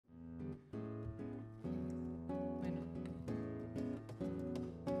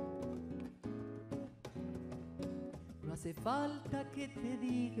hace falta que te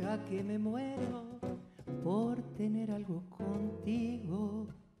diga que me muero por tener algo contigo.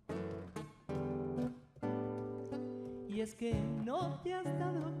 Y es que no te has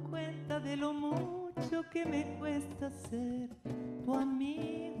dado cuenta de lo mucho que me cuesta ser tu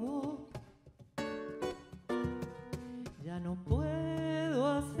amigo. Ya no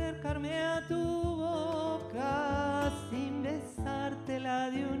puedo acercarme a tu boca sin besártela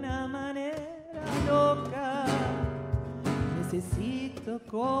de una manera loca. Necesito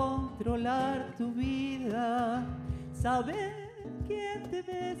controlar tu vida, saber quién te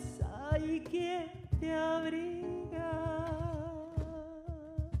besa y quién te abriga.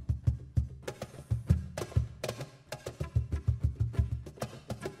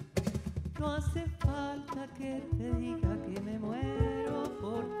 No hace falta que te diga que me muero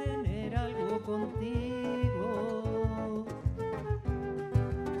por tener algo contigo.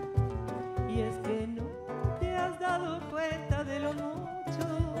 Y es que no te has dado cuenta de lo mucho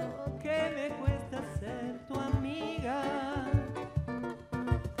que me cuesta ser tu amiga.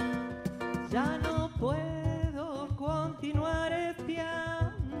 Ya no puedo continuar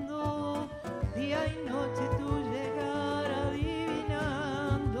espiando día y noche tu llegar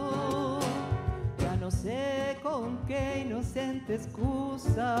adivinando. Ya no sé con qué inocente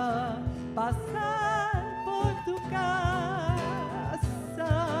excusa pasar por tu casa.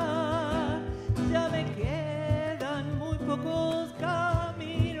 Ya me quedan muy pocos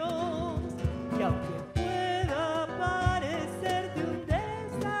caminos y aunque pueda parecerte un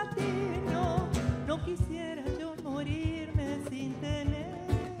desatino, no quisiera yo morirme sin tener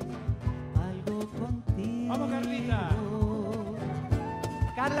algo contigo. ¡Vamos, Carlita!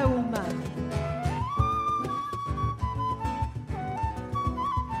 Carla Guzmán.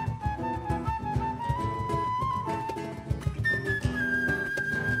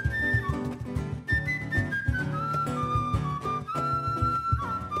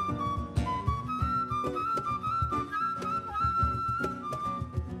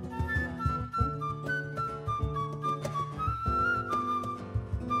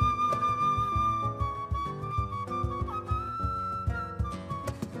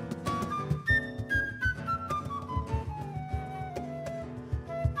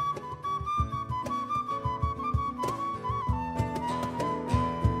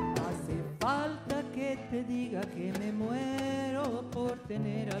 Te diga que me muero por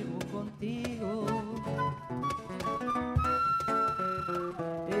tener algo contigo.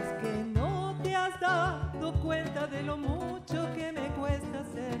 Es que no te has dado cuenta de lo mucho que me cuesta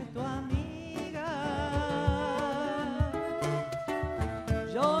ser tu amiga.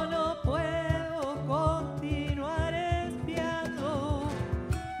 Yo no puedo continuar espiando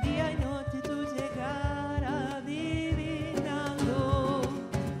día y noche tu llegar adivinando.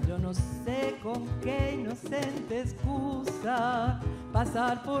 Yo no sé con qué inocente excusa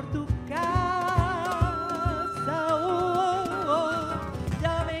pasar por tu casa.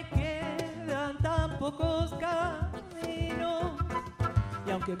 Ya me quedan tan pocos caminos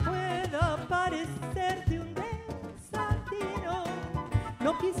y aunque pueda parecerte un desatino,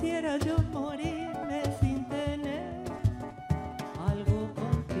 no quisiera yo morirme sin tener algo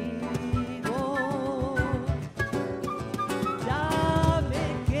contigo. Ya me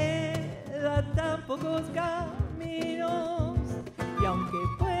quedan tan pocos caminos y aunque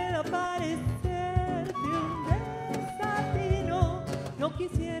pueda parecerte un desatino, no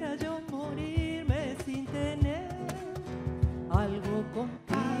quisiera yo morirme sin tener algo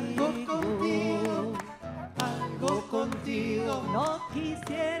contigo. Algo contigo. No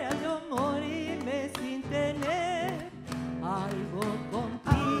quisiera yo morirme sin tener algo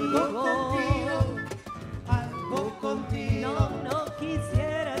contigo. Algo contigo. No, no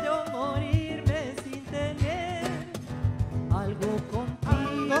quisiera yo morirme sin tener algo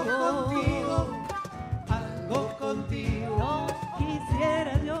contigo. Algo contigo. No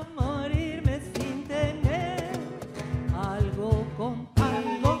quisiera yo morirme sin tener algo contigo.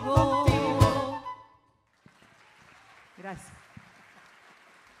 Algo contigo. Gracias.